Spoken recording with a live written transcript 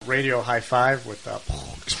Radio high five with the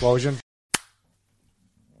explosion.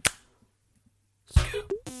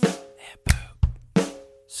 Scoop and poop.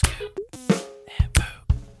 Scoop and poop.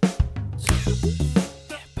 Scoop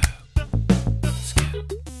and poop.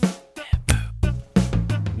 Scoop and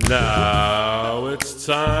poop. Now it's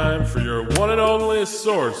time for your one and only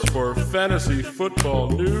source for fantasy football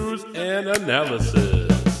news and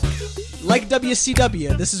analysis. Like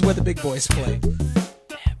WCW, this is where the big boys play.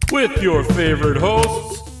 With your favorite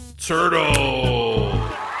hosts, Turtle.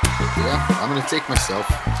 Yeah, I'm going to take myself.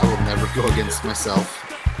 I will never go against myself.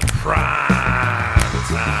 Prime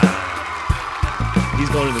time. He's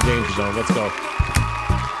going to the danger zone. Let's go.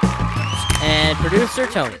 And producer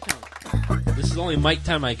Tony. This is only mic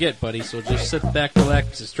time I get, buddy, so just sit back,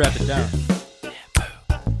 relax, and strap it down.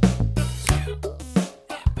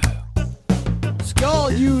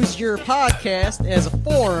 Y'all use your podcast as a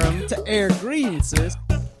forum to air grievances.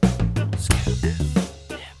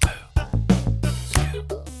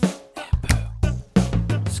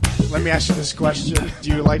 Let me ask you this question. Do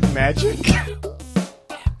you like magic?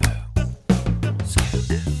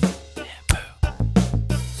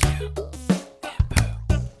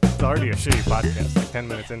 It's already a shitty podcast, like 10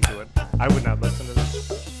 minutes into it. I would not listen to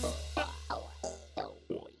this.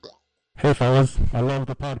 Hey, fellas. I love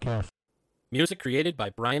the podcast. Music created by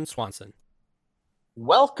Brian Swanson.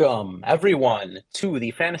 Welcome, everyone, to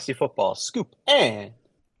the Fantasy Football Scoop and...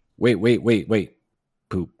 Wait.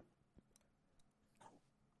 Poop.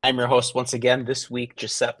 I'm your host once again this week,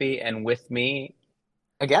 Giuseppe, and with me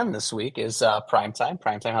again this week is Primetime.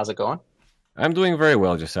 Primetime, how's it going? I'm doing very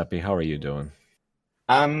well, Giuseppe. How are you doing?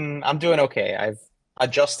 I'm doing okay. I've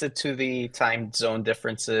adjusted to the time zone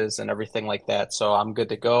differences and everything like that, so I'm good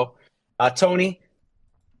to go. Tony,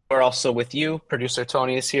 we're also with you. Producer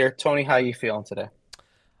Tony is here. Tony, how are you feeling today?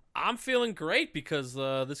 I'm feeling great because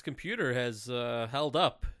this computer has held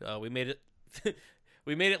up. We made it.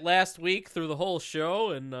 We made it last week through the whole show,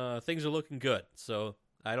 and things are looking good. So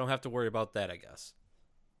I don't have to worry about that, I guess.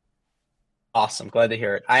 Awesome. Glad to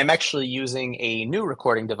hear it. I'm actually using a new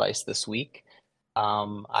recording device this week.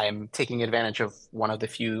 I'm taking advantage of one of the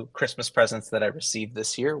few Christmas presents that I received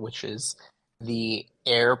this year, which is the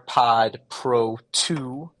AirPod Pro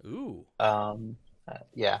 2. Ooh.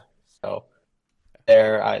 Yeah. So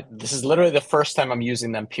this is literally the first time I'm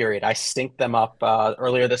using them, period. I synced them up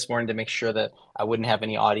earlier this morning to make sure that I wouldn't have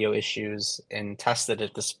any audio issues and tested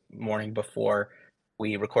it this morning before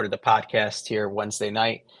we recorded the podcast here Wednesday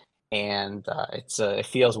night. And it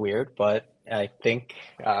feels weird, but I think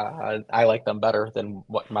I like them better than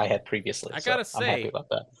what I had previously. I gotta I'm happy say, about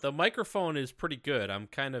that. The microphone is pretty good. I'm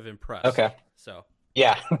kind of impressed. Okay. So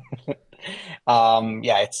yeah.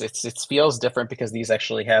 Yeah, it feels different because these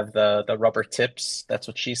actually have the rubber tips. That's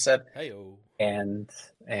what she said. Hey-o. And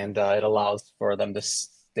it allows for them to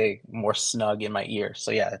stay more snug in my ear.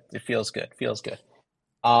 So yeah, it feels good.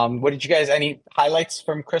 What did you guys, any highlights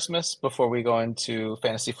from Christmas before we go into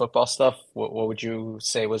fantasy football stuff? What would you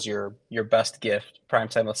say was your best gift?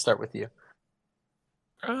 Primetime, let's start with you.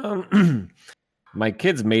 My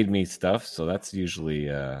kids made me stuff, so that's usually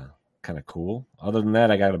kind of cool. Other than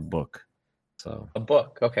that, I got a book. So A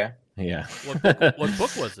book, okay. yeah. What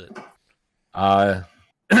book was it?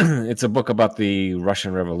 It's a book about the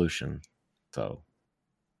Russian Revolution. So,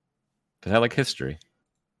 because I like history.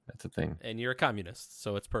 That's a thing. And you're a communist,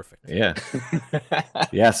 so it's perfect. Yeah.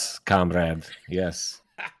 Yes, comrade. Yes.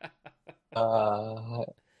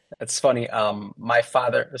 It's funny. My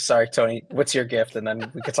father, sorry, Tony, what's your gift? And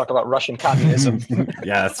then we could talk about Russian communism.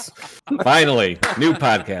 Yes. Finally, new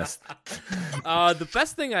podcast. The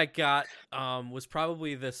best thing I got was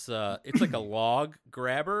probably this. It's like a log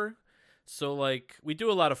grabber. So like we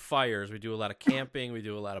do a lot of fires, we do a lot of camping, we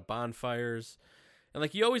do a lot of bonfires, and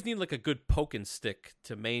like you always need like a good poking stick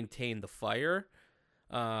to maintain the fire.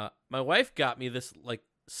 My wife got me this like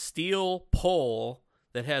steel pole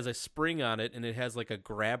that has a spring on it, and it has like a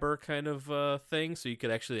grabber kind of thing, so you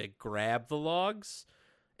could actually like grab the logs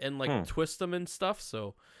and like twist them and stuff.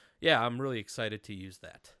 So yeah, I'm really excited to use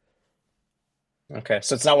that. Okay,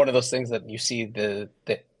 so it's not one of those things that you see the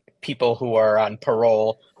people who are on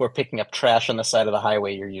parole who are picking up trash on the side of the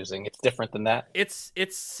highway you're using. It's different than that. It's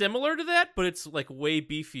similar to that, but it's like way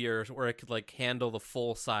beefier, where it could like handle the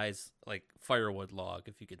full size like firewood log,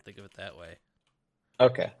 if you can think of it that way.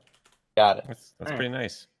 Okay, got it. That's pretty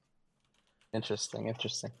nice. Interesting.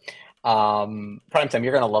 Primetime,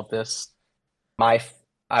 you're gonna love this.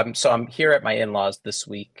 I'm here at my in-laws this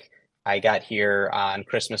week. I got here on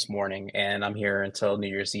Christmas morning, and I'm here until New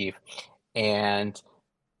Year's Eve. And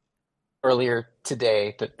earlier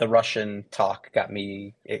today, the Russian talk got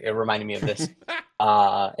me. It reminded me of this.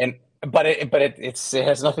 And it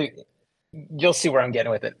has nothing. You'll see where I'm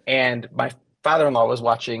getting with it. And my father-in-law was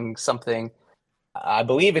watching something. I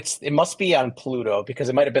believe it must be on Pluto because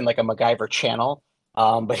it might have been like a MacGyver channel.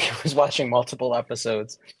 But he was watching multiple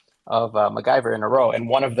episodes of MacGyver in a row, and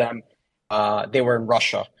one of them, they were in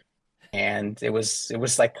Russia, and it was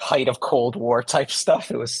like height of Cold War type stuff.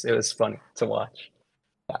 It was funny to watch.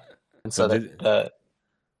 Yeah. And so So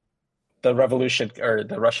the revolution or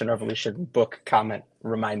the Russian Revolution book comment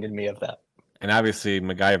reminded me of that. and obviously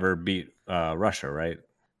MacGyver beat Russia, right?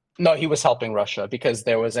 No, he was helping Russia because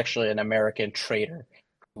there was actually an American traitor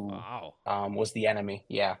who Wow. was the enemy.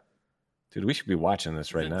 Yeah. Dude, we should be watching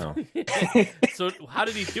this right now. So how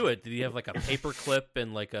did he do it? Did he have like a paper clip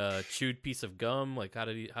and like a chewed piece of gum? Like how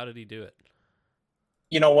did he do it?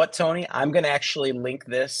 You know what, Tony? I'm going to actually link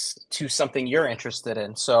this to something you're interested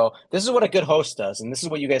in. So this is what a good host does, and this is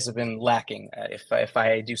what you guys have been lacking, if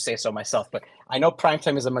I do say so myself. But I know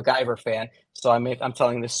Primetime is a MacGyver fan, so I'm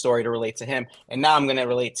telling this story to relate to him. And now I'm going to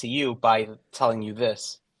relate to you by telling you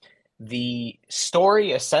this. The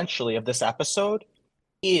story, essentially, of this episode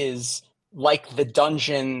is like the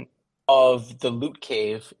dungeon of the loot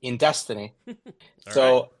cave in Destiny.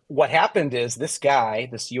 So what happened is this guy,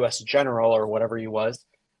 this U.S. general or whatever he was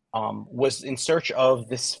in search of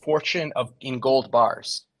this fortune in gold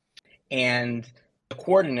bars, and the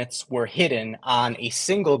coordinates were hidden on a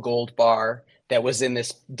single gold bar that was in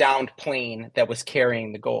this downed plane that was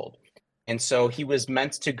carrying the gold. And so he was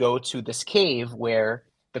meant to go to this cave where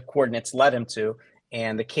the coordinates led him to,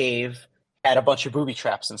 and the cave had a bunch of booby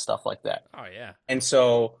traps and stuff like that. Oh yeah. And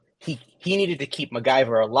so he needed to keep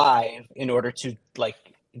MacGyver alive in order to like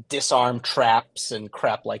disarm traps and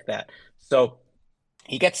crap like that. So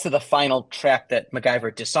he gets to the final trap that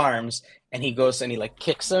MacGyver disarms, and he goes and he like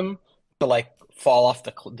kicks him to like fall off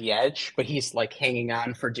the edge, but he's like hanging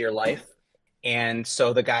on for dear life. And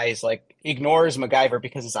so the guy's like ignores MacGyver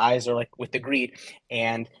because his eyes are like with the greed.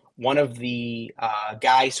 And one of the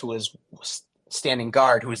guys who was standing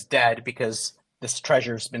guard, who is dead because this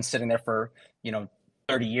treasure's been sitting there for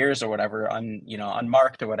 30 years or whatever,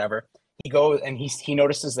 unmarked or whatever. He goes and he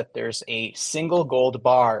notices that there's a single gold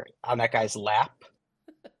bar on that guy's lap.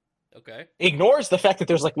 Okay. Ignores the fact that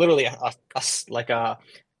there's like literally what's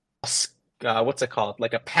it called?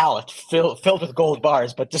 Like a pallet filled with gold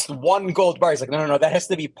bars, but just one gold bar. He's like, no, that has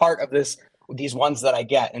to be part of these ones that I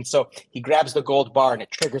get. And so he grabs the gold bar and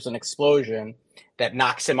it triggers an explosion that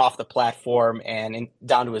knocks him off the platform and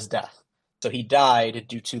down to his death. So he died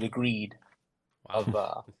due to the greed of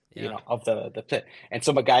of the pit. And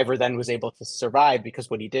so MacGyver then was able to survive because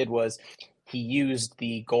what he did was he used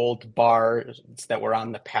the gold bars that were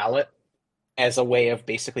on the pallet as a way of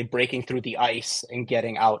basically breaking through the ice and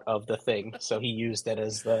getting out of the thing. So he used it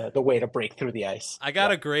as the way to break through the ice. I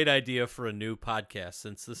got a great idea for a new podcast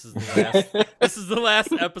since this is the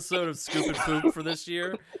last episode of Scoop and Poop for this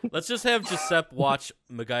year. Let's just have Giuseppe watch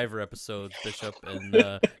MacGyver episodes, Bishop,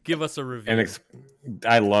 and give us a review. And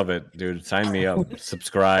I love it, dude. Sign me up.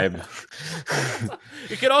 Subscribe.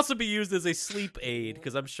 It could also be used as a sleep aid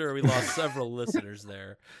because I'm sure we lost several listeners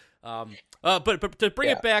there. But to bring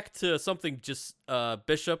it back to something just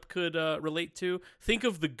Bishop could relate to, think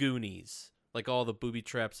of the Goonies, like all the booby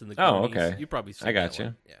traps in the Goonies. Oh, okay. You probably seen I got that you.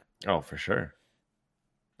 one. Yeah. Oh, for sure.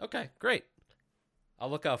 Okay, great. I'll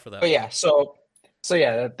look out for that. But yeah, so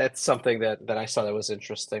yeah, that's something that I saw that was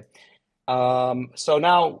interesting. So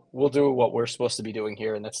now we'll do what we're supposed to be doing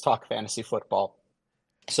here, and that's talk fantasy football.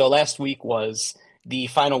 So last week was the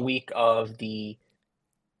final week of the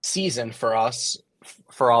season for us.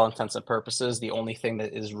 For all intents and purposes, the only thing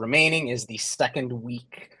that is remaining is the second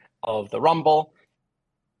week of the Rumble,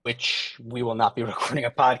 which we will not be recording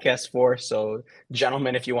a podcast for. So,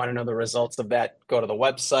 gentlemen, if you want to know the results of that, go to the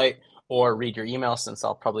website or read your email, since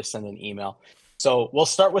I'll probably send an email. So we'll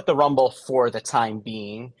start with the Rumble for the time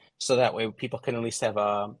being, so that way people can at least have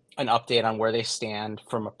an update on where they stand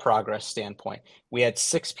from a progress standpoint. We had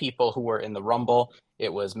 6 people who were in the Rumble.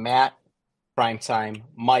 It was Matt, Primetime,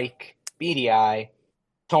 Mike, BDI,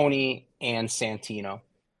 Tony, and Santino.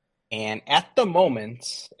 And at the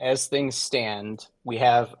moment, as things stand, we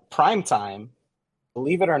have Primetime.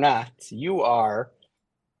 Believe it or not, you are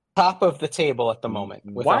top of the table at the moment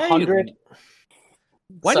with 100.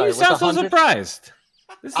 Why do you sound so surprised?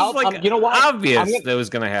 This is obvious that was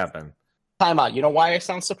going to happen. Time out. You know why I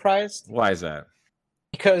sound surprised? Why is that?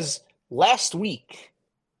 Because last week,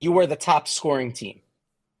 you were the top scoring team.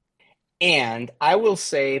 And I will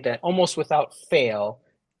say that almost without fail,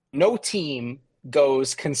 no team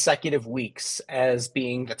goes consecutive weeks as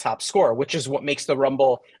being the top scorer, which is what makes the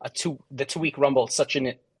Rumble, the 2-week Rumble, such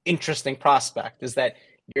an interesting prospect, is that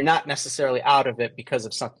you're not necessarily out of it because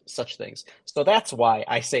of such things. So that's why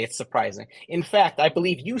I say it's surprising. In fact, I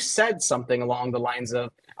believe you said something along the lines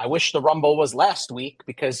of, I wish the Rumble was last week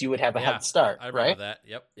because you would have a Yeah, head start, I remember right? that.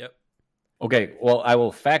 Yep. Okay, well, I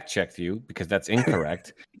will fact check you because that's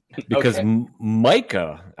incorrect. Because Okay.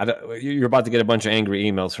 Micah, you're about to get a bunch of angry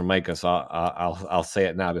emails from Micah, so I'll say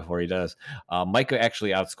it now before he does. Micah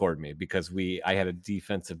actually outscored me because I had a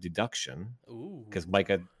defensive deduction Ooh. because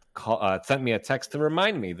Micah sent me a text to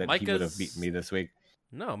remind me that he would have Micah's- beaten me this week.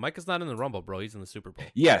 No, Micah's not in the Rumble, bro. He's in the Super Bowl.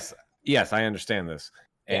 Yes, I understand this,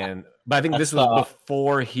 Yeah. but I think this That's, was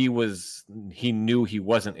before he knew he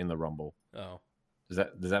wasn't in the Rumble. Oh. Does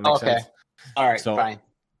that make Okay. sense? All right, So, fine.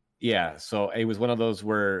 yeah, so it was one of those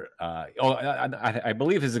where I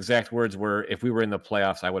believe his exact words were, "If we were in the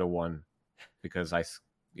playoffs, I would have won because I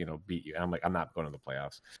beat you." And I'm like, I'm not going to the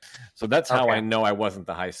playoffs. So that's how Okay. I know I wasn't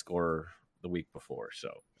the high scorer the week before. So,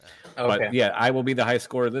 Okay. but yeah, I will be the high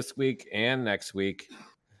scorer this week and next week,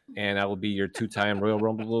 and I will be your 2-time Royal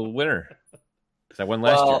Rumble winner because I won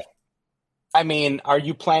last year. I mean, are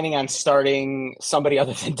you planning on starting somebody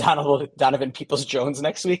other than Donovan Peoples-Jones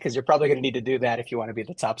next week? Because you're probably going to need to do that if you want to be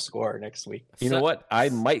the top scorer next week. You know what? I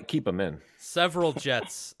might keep him in. Several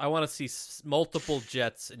Jets. I want to see multiple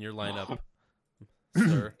Jets in your lineup,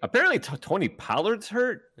 sir. Apparently, Tony Pollard's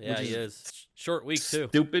hurt. Yeah, he is. Short week, too.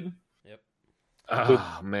 Stupid. Yep.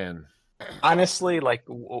 Oh, man. Honestly, like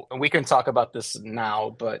we can talk about this now,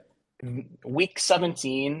 but week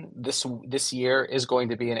 17 this year is going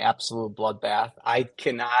to be an absolute bloodbath. I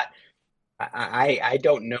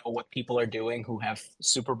don't know what people are doing who have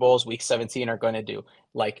Super Bowls week 17 are going to do.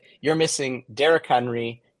 Like, you're missing Derrick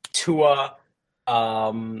Henry, Tua,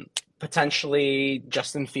 potentially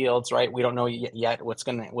Justin Fields, right? We don't know yet what's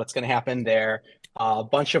gonna happen there. A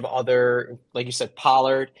bunch of other, like you said,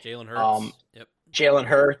 Pollard, Jalen Hurts. Yep. Jalen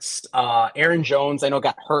Hurts, Aaron Jones. I know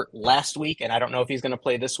got hurt last week, and I don't know if he's going to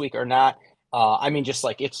play this week or not. I mean, just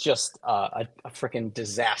like it's just a freaking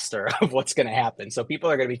disaster of what's going to happen. So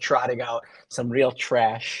people are going to be trotting out some real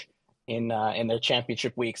trash in their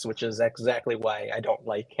championship weeks, which is exactly why I don't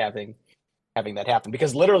like having that happen.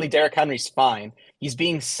 Because literally, Derrick Henry's fine. He's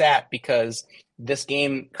being sat because this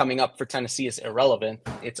game coming up for Tennessee is irrelevant.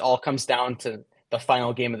 It all comes down to the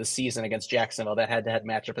final game of the season against Jacksonville. That head-to-head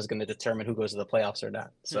matchup is going to determine who goes to the playoffs or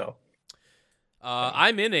not. So,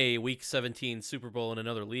 I'm in a Week 17 Super Bowl in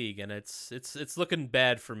another league, and it's looking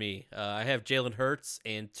bad for me. I have Jalen Hurts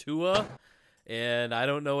and Tua, and I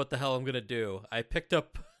don't know what the hell I'm gonna do. I picked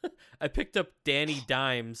up Danny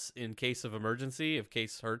Dimes in case of emergency, in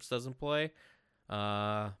case Hurts doesn't play.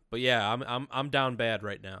 But yeah, I'm down bad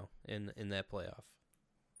right now in that playoff.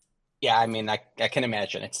 yeah, I mean, I can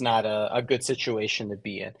imagine. It's not a good situation to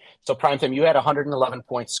be in. So, Primetime, you had 111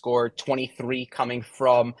 points scored, 23 coming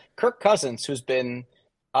from Kirk Cousins, who's been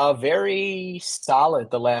very solid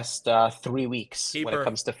the last 3 weeks when Keeper. it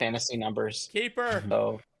comes to fantasy numbers. Keeper.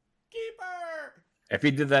 So, Keeper. If he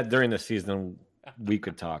did that during the season, we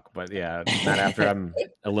could talk. But yeah, not after I'm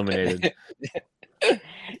eliminated.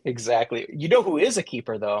 exactly. You know who is a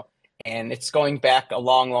keeper, though? And it's going back a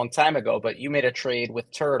long, long time ago, but you made a trade with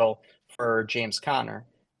Turtle for James Conner.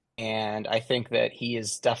 And I think that he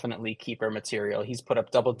is definitely keeper material. He's put up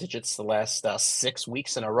double digits the last 6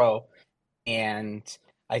 weeks in a row. And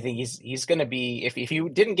I think he's going to be, if he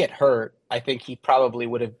didn't get hurt, I think he probably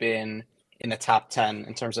would have been in the top 10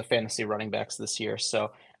 in terms of fantasy running backs this year. So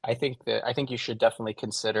I think you should definitely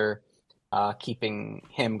consider keeping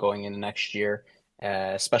him going into next year,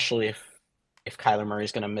 especially if Kyler Murray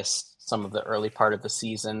is going to miss some of the early part of the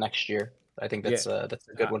season next year. I think that's a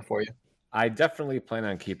good one for you. I definitely plan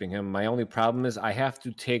on keeping him. My only problem is I have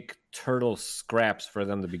to take Turtle scraps for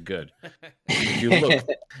them to be good. If you look,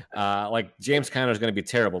 like James Conner is going to be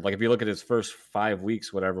terrible. Like if you look at his first 5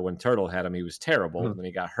 weeks, whatever, when Turtle had him, he was terrible. And then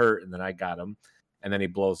he got hurt, and then I got him, and then he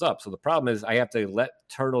blows up. So the problem is I have to let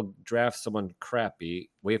Turtle draft someone crappy,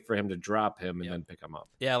 wait for him to drop him, and then pick him up.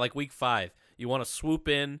 Yeah, like week 5, you want to swoop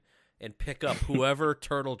in and pick up whoever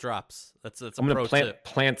Turtle drops. That's a I'm pro going to tip.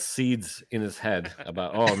 plant seeds in his head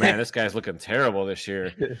about, oh man, this guy's looking terrible this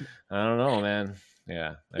year. I don't know, man.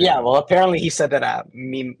 Yeah. Yeah. Well, apparently he said that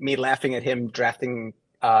me laughing at him drafting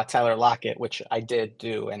Tyler Lockett, which I did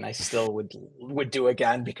do, and I still would do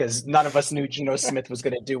again because none of us knew Geno Smith was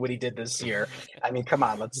going to do what he did this year. I mean, come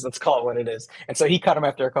on, let's call it what it is. And so he cut him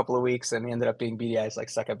after a couple of weeks, and he ended up being BDI's like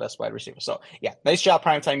second best wide receiver. So yeah, nice job,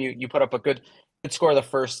 Primetime. You put up a good score the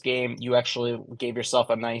first game. You actually gave yourself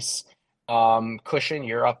a nice cushion.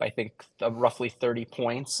 You're up, I think, roughly 30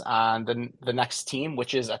 points on the next team,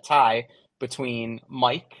 which is a tie between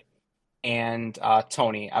Mike and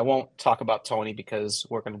Tony. I won't talk about Tony because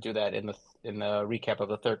we're going to do that in in the recap of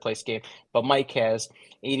the third place game. But Mike has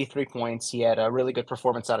 83 points. He had a really good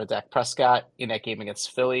performance out of Dak Prescott in that game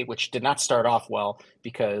against Philly, which did not start off well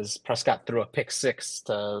because Prescott threw a pick six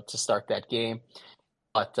to start that game.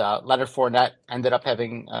 But Leonard Fournette ended up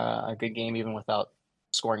having a good game even without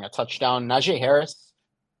scoring a touchdown. Najee Harris,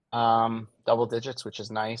 double digits, which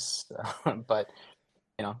is nice. But,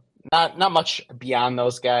 not much beyond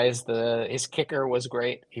those guys. His kicker was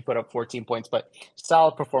great. He put up 14 points, but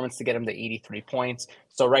solid performance to get him to 83 points.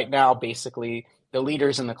 So right now, basically, the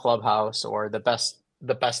leaders in the clubhouse or the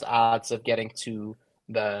best odds of getting to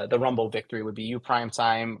the Rumble victory would be you,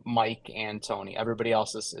 Primetime, Mike, and Tony. Everybody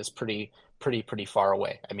else is pretty far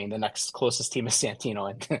away. I mean, the next closest team is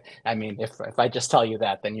Santino, and I mean, if I just tell you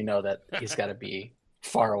that, then you know that he's got to be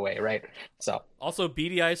far away, right? So Also,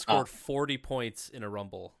 BDI scored 40 points in a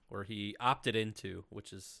Rumble where he opted into,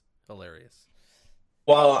 which is hilarious.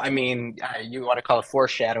 well, I mean, you want to call it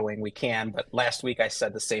foreshadowing, we can, but last week I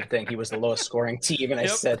said the same thing. He was the lowest scoring team, and I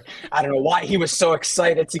Yep. said, I don't know why he was so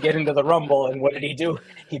excited to get into the Rumble, and what did he do?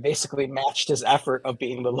 He basically matched his effort of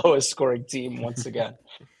being the lowest scoring team once again.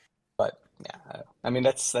 But yeah, I mean,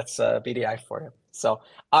 that's BDI for you. So,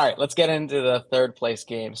 all right, let's get into the third place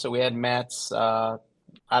game. So we had Matt's, I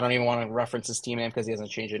don't even want to reference his team name because he hasn't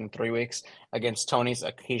changed it in 3 weeks, against Tony's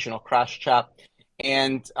occasional cross chop.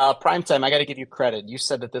 And Primetime, I got to give you credit. You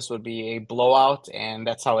said that this would be a blowout, and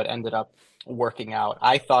that's how it ended up working out.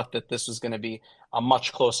 I thought that this was going to be a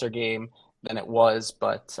much closer game than it was,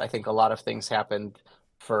 but I think a lot of things happened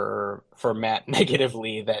for Matt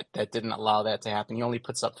negatively that didn't allow that to happen. He only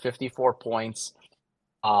puts up 54 points.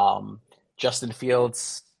 Justin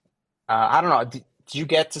Fields, I don't know. Did you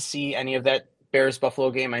get to see any of that Bears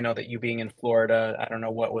Buffalo game? I know that you being in Florida, I don't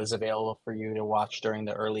know what was available for you to watch during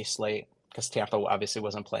the early slate because Tampa obviously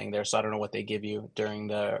wasn't playing there. So I don't know what they give you during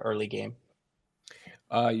the early game.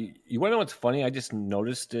 You want to know what's funny? I just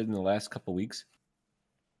noticed it in the last couple weeks.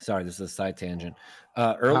 Sorry, this is a side tangent.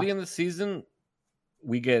 Early in the season,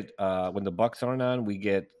 we get when the Bucks aren't on, we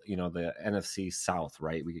get the NFC South,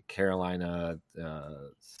 right? We get Carolina,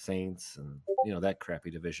 Saints, and that crappy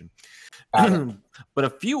division. But a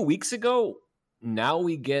few weeks ago, now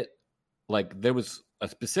we get there was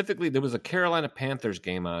a Carolina Panthers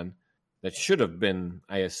game on that should have been,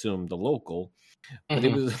 I assume, the local, but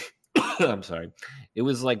it was. I'm sorry, it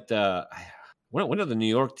was like one of the New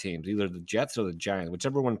York teams, either the Jets or the Giants,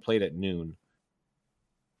 whichever one played at noon.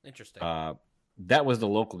 Interesting. That was the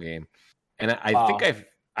local game, and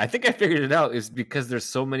I think I figured it out is because there's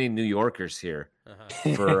so many New Yorkers here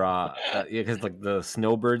for because the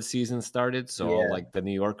snowbird season started, so the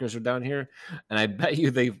New Yorkers are down here, and I bet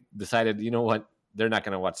you they decided, you know what, they're not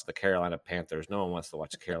going to watch the Carolina Panthers. No one wants to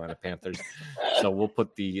watch the Carolina Panthers, so we'll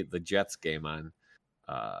put the Jets game on.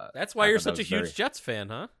 That's why you're such a huge Jets fan,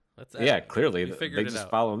 huh? Clearly they they just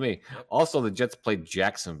follow me. Yep. Also, the Jets played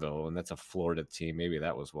Jacksonville, and that's a Florida team. Maybe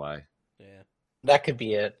that was why. Yeah, that could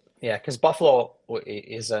be it. Yeah, because Buffalo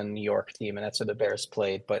is a New York team, and that's where the Bears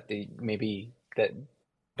played. But maybe that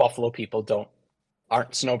Buffalo people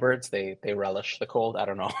aren't snowbirds. They relish the cold. I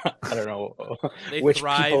don't know. I don't know. They which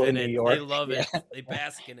thrive people in New it. York. They love it. They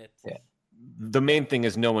bask in it. Yeah. The main thing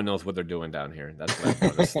is no one knows what they're doing down here. That's what I've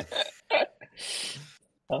noticed.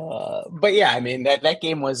 But yeah, I mean that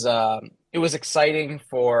game was it was exciting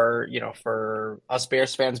for us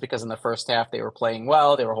Bears fans because in the first half they were playing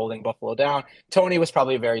well, they were holding Buffalo down. Tony was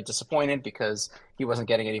probably very disappointed because he wasn't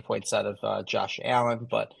getting any points out of Josh Allen,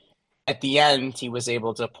 but at the end he was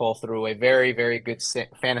able to pull through a very, very good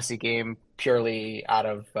fantasy game purely out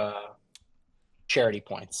of charity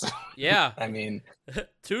points. Yeah, I mean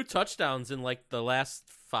 2 touchdowns in the last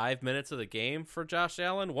 5 minutes of the game for Josh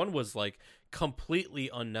Allen. One was completely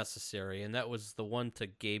unnecessary, and that was the one to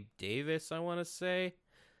Gabe Davis, I want to say.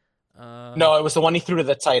 No, it was the one he threw to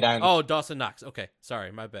the tight end. Oh, Dawson Knox. Okay,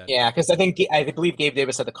 sorry, my bad. Yeah, because I believe Gabe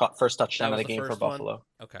Davis had the first touchdown of the game for Buffalo. One?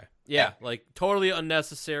 Okay, yeah, totally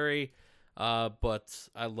unnecessary. But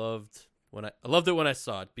I loved it when I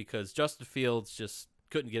saw it because Justin Fields just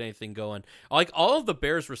couldn't get anything going. All of the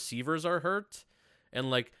Bears receivers are hurt,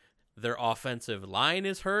 and their offensive line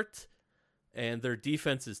is hurt. And their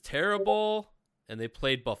defense is terrible, and they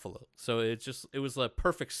played Buffalo. So it was a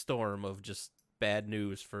perfect storm of just bad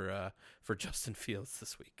news for Justin Fields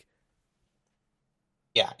this week.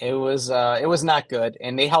 Yeah, it was not good,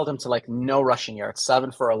 and they held him to no rushing yards,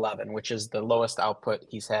 7 for 11, which is the lowest output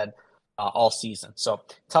he's had all season. So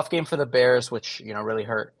tough game for the Bears, which really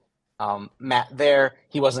hurt Matt there.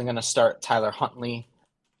 He wasn't going to start Tyler Huntley,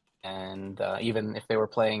 and even if they were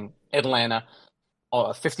playing Atlanta.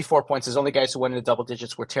 54 points. His only guys who went into double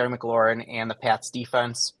digits were Terry McLaurin and the Pats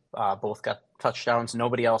defense. both got touchdowns.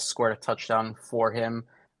 Nobody else scored a touchdown for him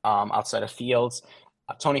outside of Fields.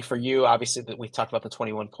 Tony, for you, obviously, we talked about the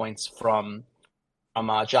 21 points from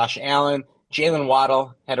Josh Allen. Jalen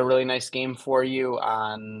Waddle had a really nice game for you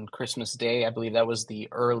on Christmas Day. I believe that was the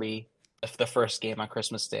first game on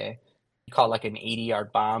Christmas Day. He caught like an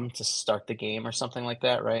 80-yard bomb to start the game or something like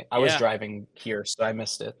that, right? I was Yeah. driving here, so I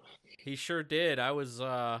missed it. He sure did. I was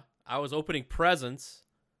opening presents,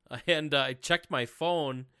 and I checked my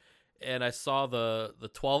phone, and I saw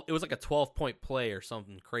the 12. It was like a 12-point play or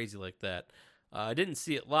something crazy like that. I didn't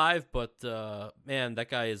see it live, but man, that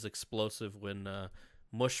guy is explosive when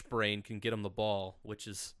Mush Brain can get him the ball, which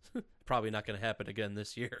is probably not going to happen again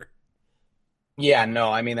this year. Yeah,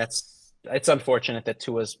 no, I mean it's unfortunate that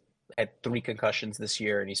Tua's had 3 concussions this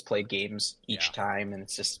year and he's played games each time, and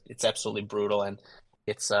it's absolutely brutal, and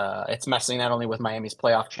it's messing not only with Miami's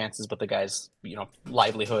playoff chances but the guy's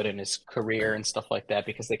livelihood and his career and stuff like that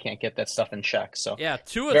because they can't get that stuff in check. So yeah,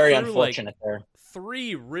 Tua very threw unfortunate like there.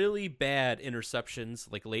 3 really bad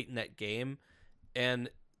interceptions like late in that game, and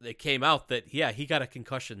it came out that he got a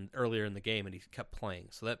concussion earlier in the game and he kept playing.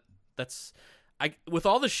 So that's with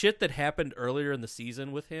all the shit that happened earlier in the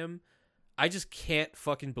season with him, I just can't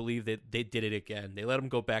fucking believe that they did it again. They let him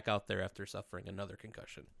go back out there after suffering another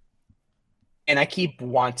concussion. And I keep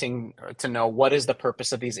wanting to know what is the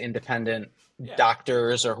purpose of these independent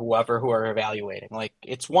doctors or whoever who are evaluating. Like,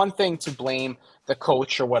 it's one thing to blame the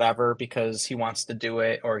coach or whatever because he wants to do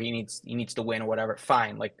it or he needs to win or whatever.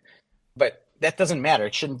 Fine, but that doesn't matter.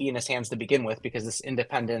 It shouldn't be in his hands to begin with because this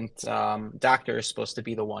independent doctor is supposed to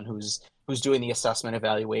be the one who's doing the assessment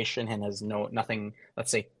evaluation and has nothing.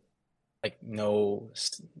 Let's say, like no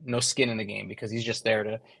skin in the game because he's just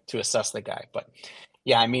there to assess the guy. But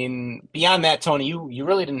yeah, I mean, beyond that, Tony, you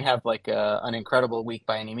really didn't have like an incredible week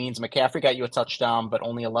by any means. McCaffrey got you a touchdown, but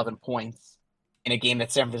only 11 points in a game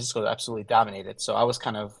that San Francisco absolutely dominated. So I was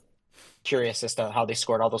kind of curious as to how they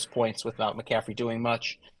scored all those points without McCaffrey doing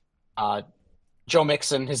much. Joe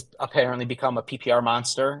Mixon has apparently become a PPR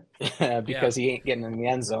monster because he ain't getting in the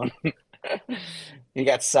end zone. He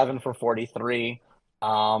got 7 for 43.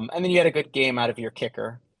 And then you had a good game out of your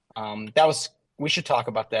kicker. We should talk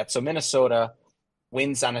about that. So Minnesota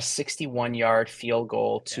wins on a 61-yard field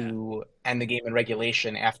goal to end the game in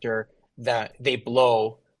regulation after they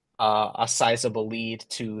blow a sizable lead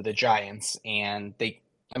to the Giants. And the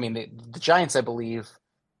Giants, I believe,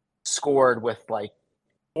 scored with like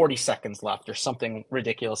 40 seconds left or something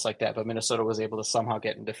ridiculous like that. But Minnesota was able to somehow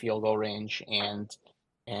get into field goal range, and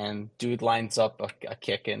dude lines up a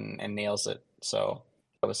kick and nails it. So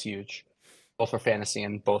that was huge, both for fantasy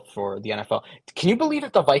and both for the NFL. Can you believe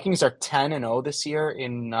that the Vikings are 10-0 this year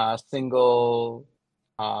in single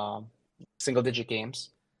digit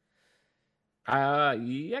games?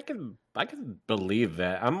 Yeah, I can believe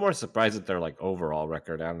that. I'm more surprised at their like overall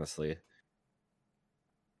record, honestly.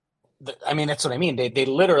 I mean, that's what I mean. They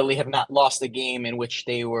literally have not lost a game in which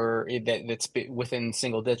that's within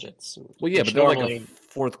single digits. Well, yeah, but they're like a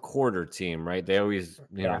fourth quarter team, right? They always,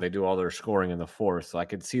 they do all their scoring in the fourth. So I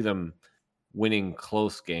could see them winning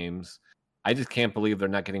close games. I just can't believe they're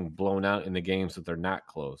not getting blown out in the games that they're not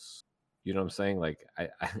close. You know what I'm saying? Like, I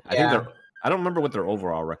think I don't remember what their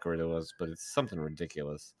overall record was, but it's something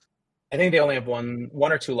ridiculous. I think they only have one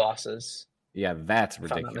or two losses. Yeah, that's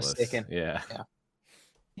ridiculous. If I'm not mistaken. Yeah.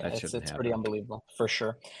 It's pretty unbelievable for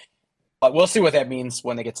sure. But we'll see what that means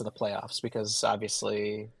when they get to the playoffs, because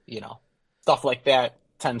obviously, stuff like that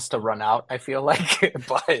tends to run out, I feel like.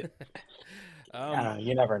 But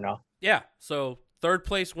you never know. Yeah. So third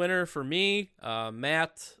place winner for me,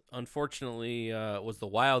 Matt, unfortunately, was the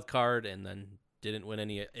wild card and then didn't win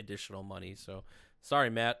any additional money. So sorry,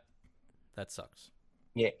 Matt. That sucks.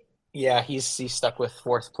 Yeah. He's stuck with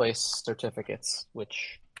fourth place certificates,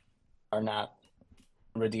 which are not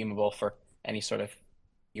redeemable for any sort of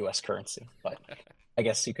U.S. currency, but I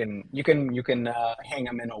guess you can hang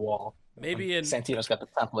them in a wall. Maybe Santino's got the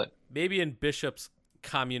template. Maybe in Bishop's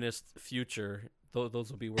communist future,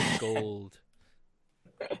 those will be worth gold.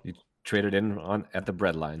 You traded in at the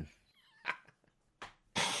bread line.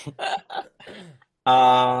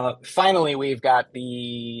 Finally, we've got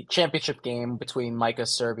the championship game between Micah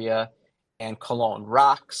Serbia and Cologne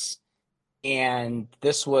Rocks, and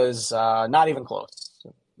this was not even close.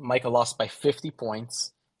 Micah lost by 50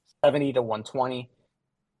 points, 70-120.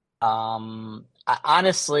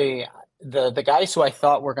 Honestly, the guys who I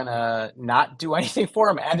thought were gonna not do anything for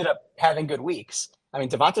him ended up having good weeks. I mean,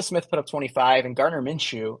 Devonta Smith put up 25, and Gardner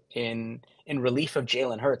Minshew, in relief of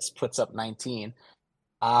Jalen Hurts, puts up 19.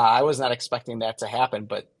 I was not expecting that to happen,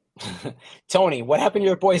 but Tony, what happened to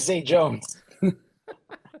your boy Zay Jones?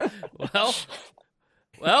 Well,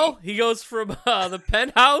 Well, he goes from the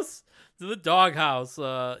penthouse to the doghouse.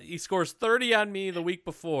 He scores 30 on me the week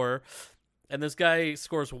before, and this guy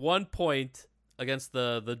scores 1 point against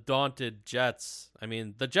the daunted Jets. I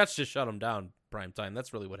mean, the Jets just shut him down prime time.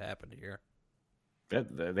 That's really what happened here.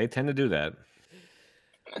 They tend to do that.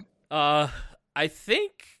 I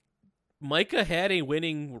think Micah had a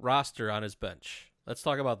winning roster on his bench. Let's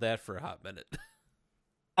talk about that for a hot minute.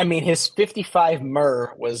 I mean, his 55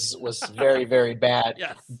 Murr was very, very bad.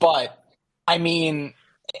 Yes. But, I mean,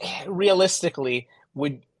 realistically,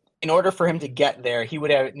 in order for him to get there, he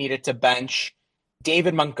would have needed to bench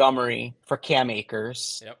David Montgomery for Cam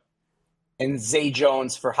Akers. Yep. And Zay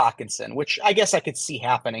Jones for Hawkinson, which I guess I could see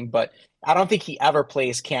happening, but I don't think he ever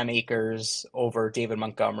plays Cam Akers over David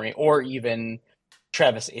Montgomery or even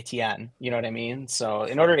Travis Etienne. You know what I mean? So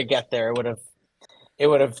in order to get there, it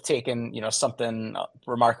would have taken, something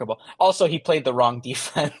remarkable. Also, he played the wrong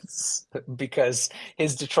defense because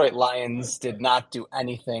his Detroit Lions did not do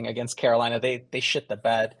anything against Carolina. They shit the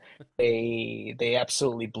bed. They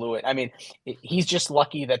absolutely blew it. I mean, he's just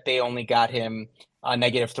lucky that they only got him a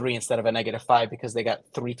 -3 instead of a -5 because they got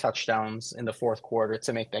 3 touchdowns in the fourth quarter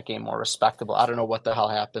to make that game more respectable. I don't know what the hell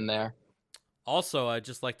happened there. Also, I'd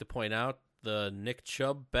just like to point out the Nick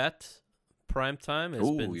Chubb bet primetime has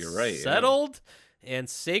been settled, and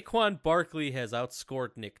Saquon Barkley has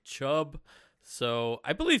outscored Nick Chubb. So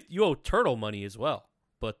I believe you owe Turtle money as well.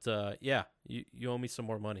 But yeah, you owe me some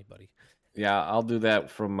more money, buddy. Yeah, I'll do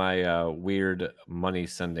that from my weird money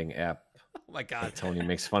sending app. Oh my God, Tony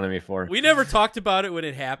makes fun of me for. We never talked about it when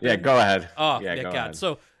it happened. Yeah, go ahead. Oh, yeah, yeah, go God. ahead.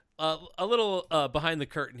 So, a little behind the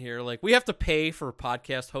curtain here. Like, we have to pay for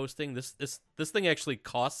podcast hosting. This thing actually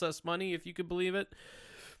costs us money, if you could believe it.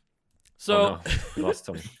 So, we lost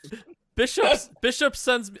Tony. Bishop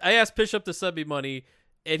sends. I asked Bishop to send me money,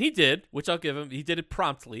 and he did, which I'll give him. He did it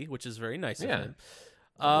promptly, which is very nice of him.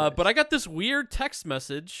 But I got this weird text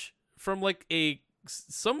message from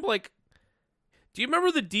some do you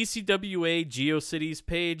remember the DCWA GeoCities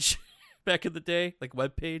page back in the day, like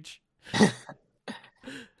web page?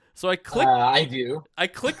 So I clicked. I do. I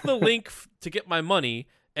clicked the link to get my money,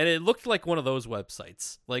 and it looked like one of those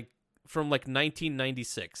websites, like from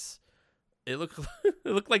 1996. It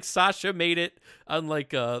looked like Sasha made it on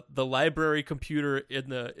the library computer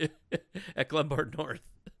at Glenbard North.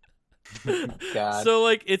 God. So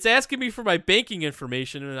it's asking me for my banking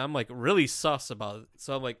information, and I'm really sus about it.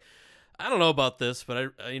 So I'm I don't know about this,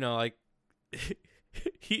 but I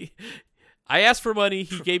asked for money.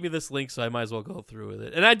 He gave me this link, so I might as well go through with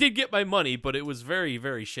it. And I did get my money, but it was very,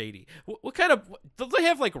 very shady. What kind of do they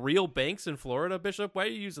have real banks in Florida, Bishop? Why are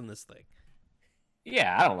you using this thing?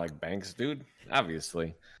 Yeah, I don't like banks, dude.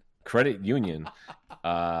 Obviously, credit union,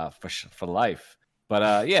 for life.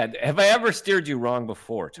 But yeah, have I ever steered you wrong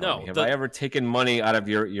before, Tony? No. Have I ever taken money out of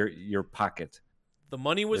your pocket? The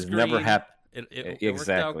money was green. Never happened. It Exactly. worked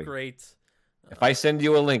out great. If I send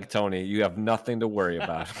you a link, Tony, you have nothing to worry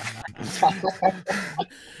about.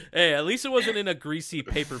 Hey, at least it wasn't in a greasy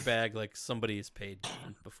paper bag like somebody has paid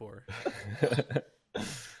before.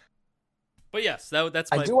 But yes,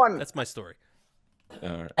 that's my story.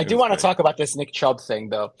 I do want to talk about this Nick Chubb thing,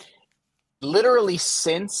 though. Literally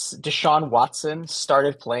since Deshaun Watson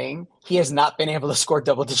started playing, he has not been able to score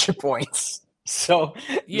double-digit points. So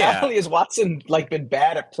not only has Watson been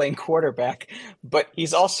bad at playing quarterback, but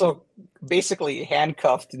he's also basically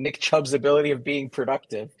handcuffed Nick Chubb's ability of being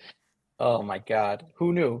productive. Oh my God,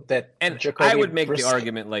 who knew that? And Jacoby I would make the Brissett-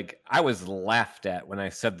 argument I was laughed at when I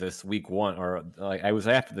said this week one, or I was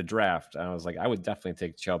after the draft. And I was I would definitely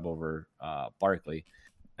take Chubb over Barkley.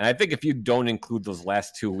 And I think if you don't include those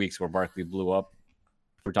last 2 weeks where Barkley blew up,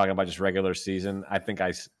 if we're talking about just regular season, I think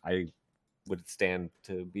I would stand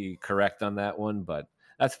to be correct on that one, but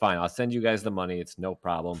that's fine. I'll send you guys the money. It's no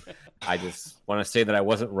problem. I just want to say that I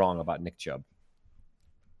wasn't wrong about Nick Chubb.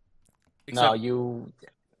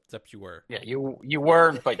 Except you were. Yeah, you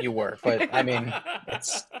weren't, but you were. But I mean,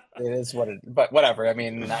 it is what it. But whatever. I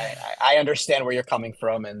mean, I understand where you're coming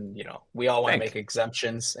from, and we all want to make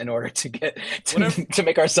exemptions in order to get to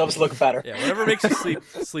make ourselves look better. Yeah, whatever makes you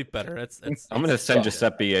sleep better. That's I'm going to send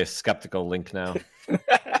Giuseppe a skeptical link now.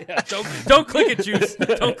 Yeah, don't click it, Juice.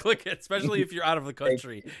 Don't click it, especially if you're out of the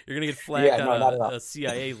country. You're gonna get flagged on a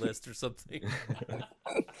CIA list or something.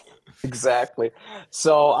 Exactly.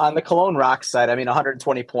 So on the Cologne Rock side,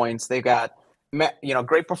 120 points. They got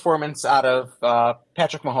great performance out of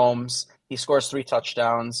Patrick Mahomes. He scores 3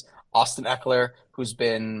 touchdowns. Austin Eckler, who's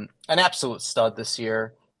been an absolute stud this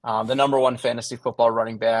year, the number one fantasy football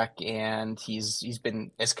running back, and he's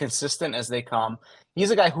been as consistent as they come.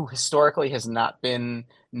 He's a guy who historically has not been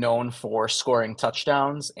known for scoring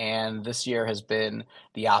touchdowns, and this year has been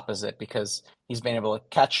the opposite because he's been able to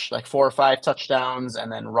catch like 4 or 5 touchdowns and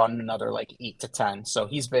then run another like 8 to 10. So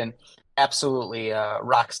he's been absolutely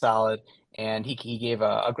rock solid, and he gave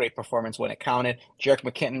a great performance when it counted. Jerick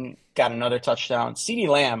McKinnon got another touchdown. CeeDee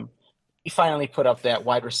Lamb, he finally put up that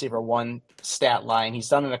wide receiver 1 stat line. He's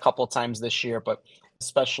done it a couple of times this year, but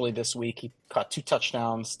especially this week, he caught 2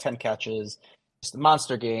 touchdowns, 10 catches, just a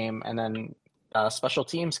monster game. And then special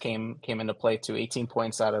teams came into play too, 18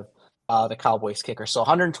 points out of the Cowboys kicker. So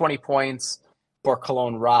 120 points for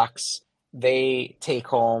Cologne Rocks. They take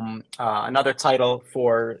home another title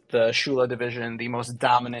for the Shula division, the most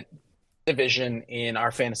dominant division in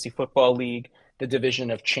our fantasy football league, the division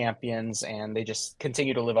of champions, and they just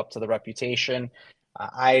continue to live up to the reputation.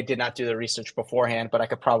 I did not do the research beforehand, but I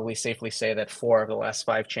could probably safely say that 4 of the last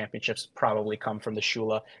 5 championships probably come from the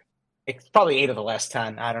Shula. It's probably 8 of the last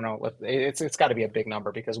 10. I don't know. It's got to be a big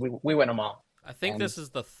number because we win them all. I think this is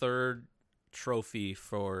the 3rd trophy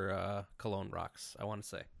for Cologne Rocks, I want to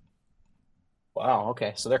say. Wow.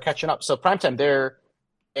 Okay. So they're catching up. So Primetime,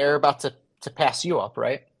 they're about to pass you up,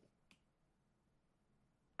 right?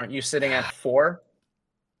 Aren't you sitting at 4?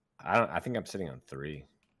 I think I'm sitting on 3.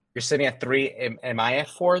 You're sitting at 3. Am I at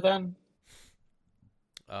 4 then?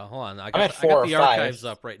 Hold on. I I'm got at 4 the or 5. archives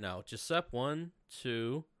up right now. Giuseppe, 1,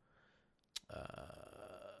 2,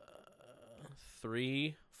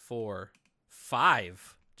 3, 4,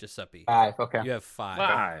 5. Giuseppe. 5. Okay. You have 5.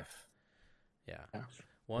 5. Yeah.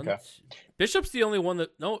 1. Okay. Bishop's the only one that.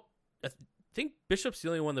 No, I think Bishop's the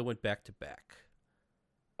only one that went back to back.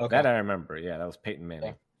 Okay. That I remember. Yeah, that was Peyton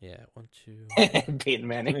Manning. Yeah. 1, 2, Peyton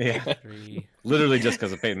Manning. Yeah. 3. Literally just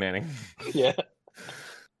because of Peyton Manning. Yeah.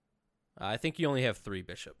 I think you only have 3,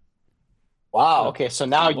 Bishop. Wow. Okay. So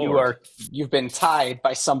now Lord. you've been tied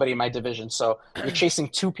by somebody in my division. So you're chasing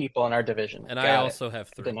 2 people in our division. And Got I it. also have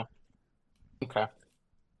Good to 3. know. Okay.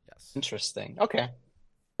 Yes. Interesting. Okay.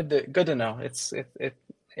 Good to know.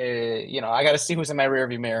 I got to see who's in my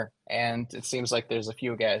rearview mirror, and it seems like there's a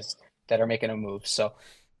few guys that are making a move. So,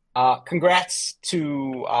 congrats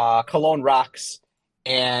to Cologne Rocks,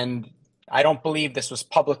 and I don't believe this was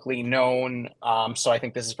publicly known, so I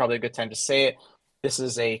think this is probably a good time to say it. This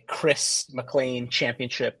is a Chris McLean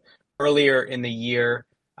championship earlier in the year.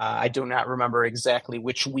 I do not remember exactly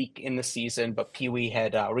which week in the season, but Pwee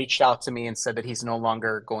had reached out to me and said that he's no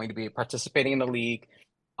longer going to be participating in the league,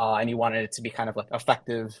 and he wanted it to be kind of like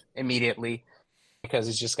effective immediately because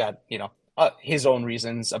he's just got his own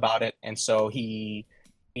reasons about it, and so he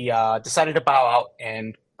decided to bow out.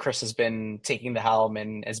 And Chris has been taking the helm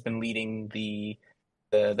and has been leading the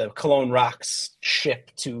Cologne Rocks ship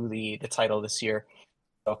to the title this year.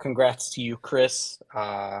 So congrats to you, Chris.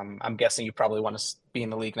 I'm guessing you probably want to be in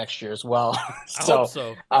the league next year as well. I hope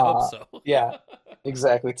so. I hope so. Yeah,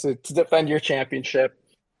 exactly. To defend your championship.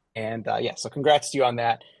 And so congrats to you on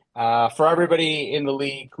that. For everybody in the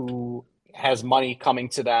league who has money coming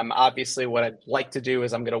to them, obviously what I'd like to do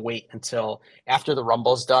is I'm going to wait until after the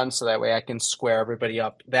Rumble's done so that way I can square everybody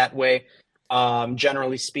up that way.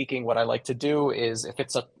 Generally speaking, what I like to do is if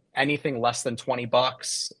it's anything less than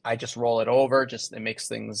 $20, I just roll it over. It makes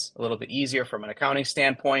things a little bit easier from an accounting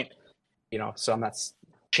standpoint, so I'm not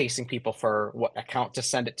chasing people for what account to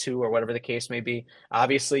send it to or whatever the case may be.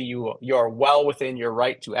 Obviously you're well within your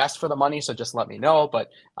right to ask for the money, so just let me know,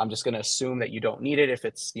 but I'm just going to assume that you don't need it if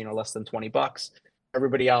it's less than $20.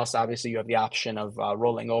 Everybody else, obviously you have the option of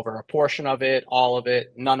rolling over a portion of it, all of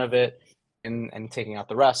it, none of it, and taking out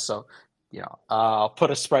the rest. So I'll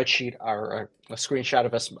put a spreadsheet or a screenshot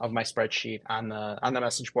of my spreadsheet on the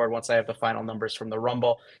message board once I have the final numbers from the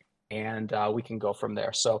Rumble, and we can go from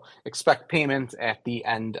there. So expect payment at the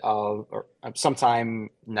end of or sometime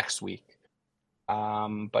next week.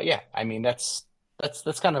 But yeah, I mean that's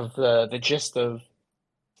kind of the gist of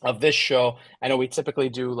this show. I know we typically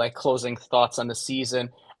do like closing thoughts on the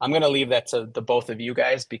season. I'm going to leave that to the both of you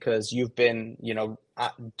guys because you've been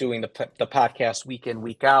doing the podcast week in,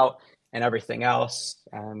 week out, and everything else.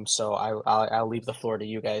 So I'll leave the floor to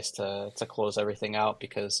you guys to close everything out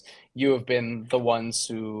because you have been the ones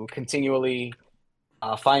who continually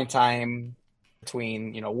find time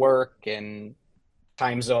between, work and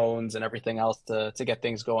time zones and everything else to get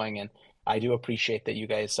things going. And I do appreciate that you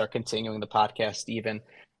guys are continuing the podcast even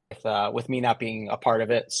with me not being a part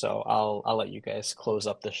of it. So I'll let you guys close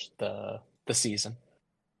up the season.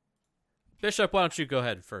 Bishop, why don't you go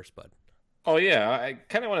ahead first, bud? Oh, yeah. I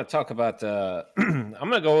kind of want to talk about I'm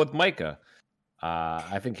going to go with Micah.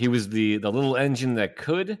 I think he was the little engine that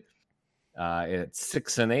could. At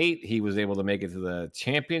 6-8, he was able to make it to the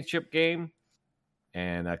championship game,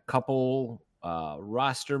 and a couple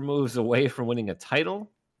roster moves away from winning a title,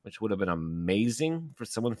 which would have been amazing for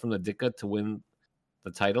someone from the Ditka to win the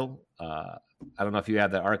title. I don't know if you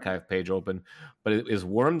have the archive page open, but is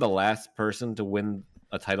Worm the last person to win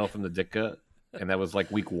a title from the Ditka? And that was like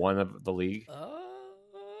week 1 of the league.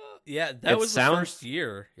 Yeah, that was the first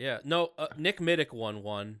year. Yeah, no, Nick Middick won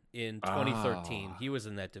one in 2013. He was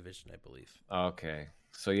in that division, I believe. Okay,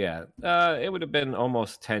 so yeah, it would have been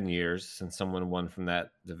almost 10 years since someone won from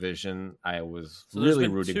that division. I was really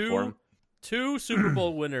rooting for him. 2 Super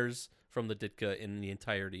Bowl winners from the Ditka in the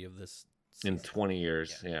entirety of this season. In 20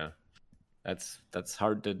 years. Yeah. That's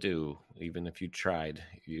hard to do. Even if you tried,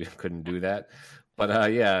 you couldn't do that.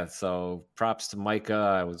 But yeah, so props to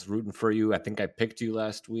Micah. I was rooting for you. I think I picked you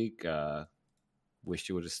last week. Wish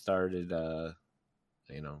you would have started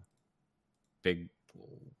big,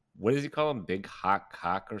 what does he call him? Big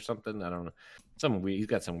Hawk or something? I don't know. He's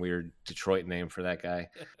got some weird Detroit name for that guy.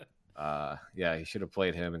 Yeah, he should have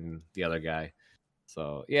played him and the other guy.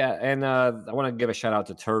 So yeah, and I want to give a shout out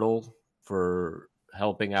to Turtle for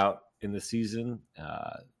helping out in the season.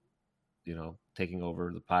 Taking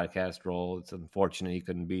over the podcast role. It's unfortunate he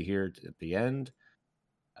couldn't be here at the end.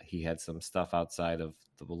 He had some stuff outside of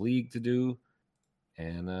the league to do.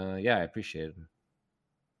 And yeah, I appreciate it.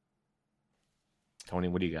 Tony,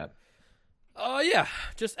 what do you got? Yeah,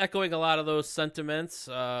 just echoing a lot of those sentiments.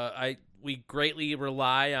 We greatly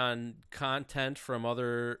rely on content from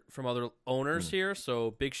other owners here.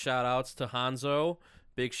 So big shout outs to Hanzo,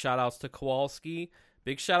 big shout outs to Kowalski.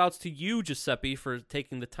 Big shout outs to you, Giuseppe, for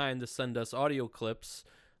taking the time to send us audio clips.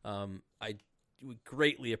 We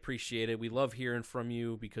greatly appreciate it. We love hearing from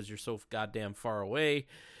you because you're so goddamn far away.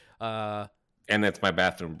 And that's my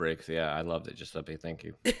bathroom breaks. Yeah, I loved it, Giuseppe. Thank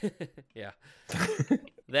you. Yeah.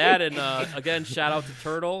 That, and again, shout out to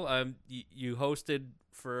Turtle. You hosted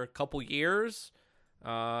for a couple years,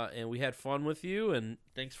 and we had fun with you, and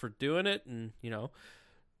thanks for doing it. And,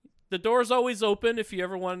 the door's always open if you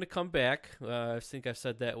ever wanted to come back. I think I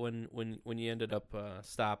said that when you ended up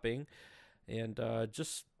stopping. And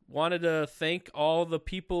just wanted to thank all the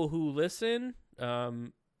people who listen.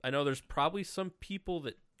 I know there's probably some people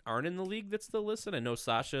that aren't in the league that still listen. I know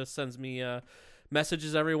Sasha sends me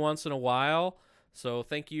messages every once in a while. So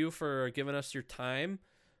thank you for giving us your time.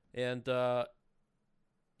 And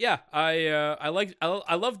yeah,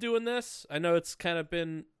 I love doing this. I know it's kind of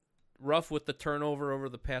been rough with the turnover over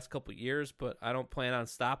the past couple of years, but I don't plan on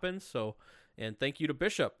stopping. So, and thank you to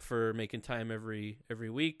Bishop for making time every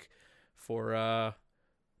week, for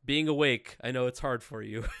being awake. I know it's hard for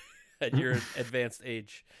you at your advanced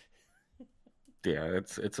age. Yeah,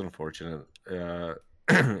 it's unfortunate.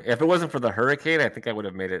 If it wasn't for the hurricane, I think I would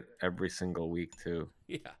have made it every single week too.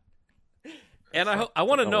 Yeah, and I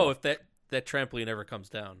want to know if that trampoline ever comes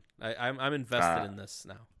down. I'm invested in this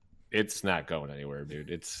now. It's not going anywhere, dude.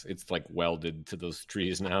 It's like welded to those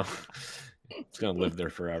trees now. It's gonna live there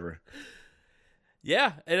forever.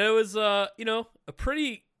 Yeah, and it was a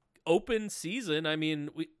pretty open season. I mean,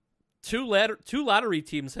 two lottery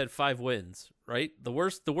teams had 5 wins, right? The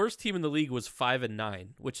worst team in the league was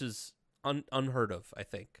 5-9, which is unheard of, I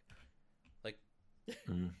think. Like,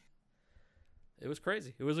 It was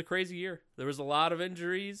crazy. It was a crazy year. There was a lot of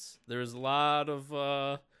injuries. There was a lot of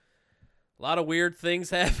weird things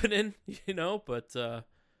happening, but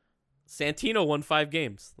Santino won 5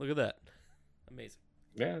 games. Look at that. Amazing.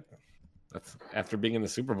 Yeah. That's after being in the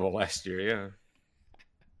Super Bowl last year, yeah.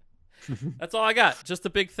 That's all I got. Just a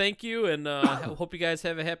big thank you, and I hope you guys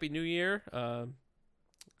have a happy new year.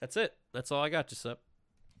 That's it. That's all I got, Giuseppe.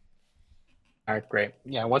 All right, great.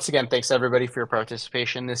 Yeah, once again, thanks everybody for your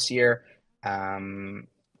participation this year.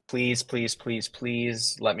 Please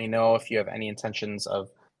let me know if you have any intentions of,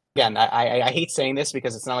 again, I hate saying this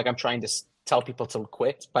because it's not like I'm trying to tell people to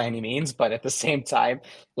quit by any means, but at the same time,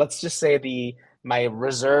 let's just say my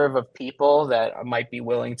reserve of people that might be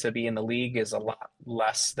willing to be in the league is a lot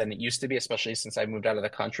less than it used to be, especially since I moved out of the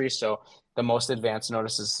country. So the most advanced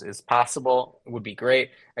notice is possible would be great.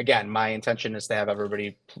 Again, my intention is to have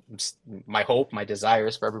everybody, my hope, my desire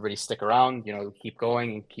is for everybody to stick around, keep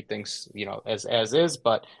going and keep things, as is.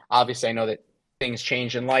 But obviously I know that things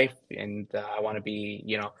change in life, and I want to be,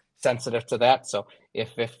 sensitive to that. So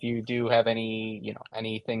if you do have any,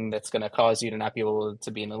 anything that's going to cause you to not be able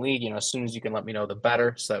to be in the league, as soon as you can let me know, the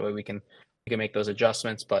better. So that way we can make those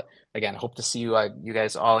adjustments. But again, I hope to see you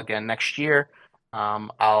guys all again next year.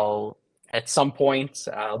 At some point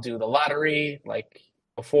I'll do the lottery like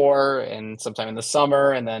before, and sometime in the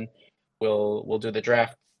summer, and then we'll do the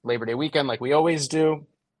draft Labor Day weekend like we always do.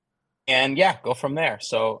 And yeah, go from there.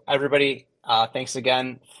 So everybody, Thanks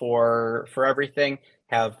again for everything.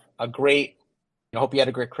 Have a great. I hope you had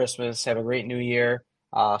a great Christmas. Have a great New Year.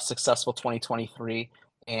 Successful 2023.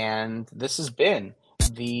 And this has been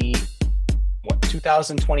the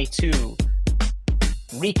 2022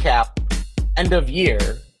 recap, end of year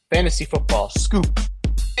fantasy football scoop.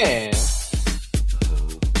 And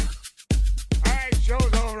All right,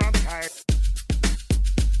 show's over. I'm tired.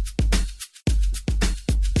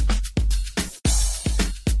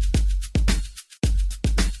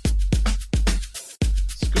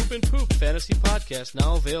 Scoop and Poop Fantasy Podcast,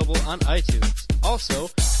 now available on iTunes. Also,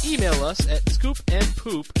 email us at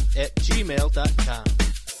scoopandpoop@gmail.com.